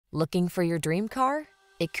Looking for your dream car?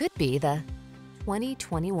 It could be the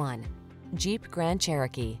 2021 Jeep Grand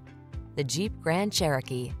Cherokee. The Jeep Grand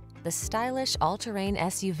Cherokee, the stylish all-terrain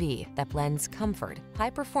SUV that blends comfort, high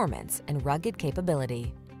performance, and rugged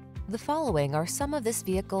capability. The following are some of this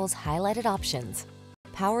vehicle's highlighted options: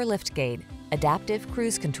 power liftgate, adaptive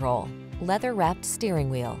cruise control, leather-wrapped steering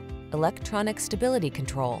wheel, electronic stability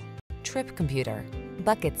control, trip computer,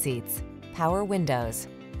 bucket seats, power windows,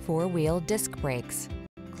 four-wheel disc brakes,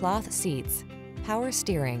 cloth seats, power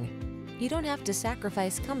steering. You don't have to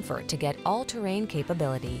sacrifice comfort to get all-terrain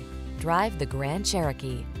capability. Drive the Grand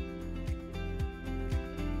Cherokee.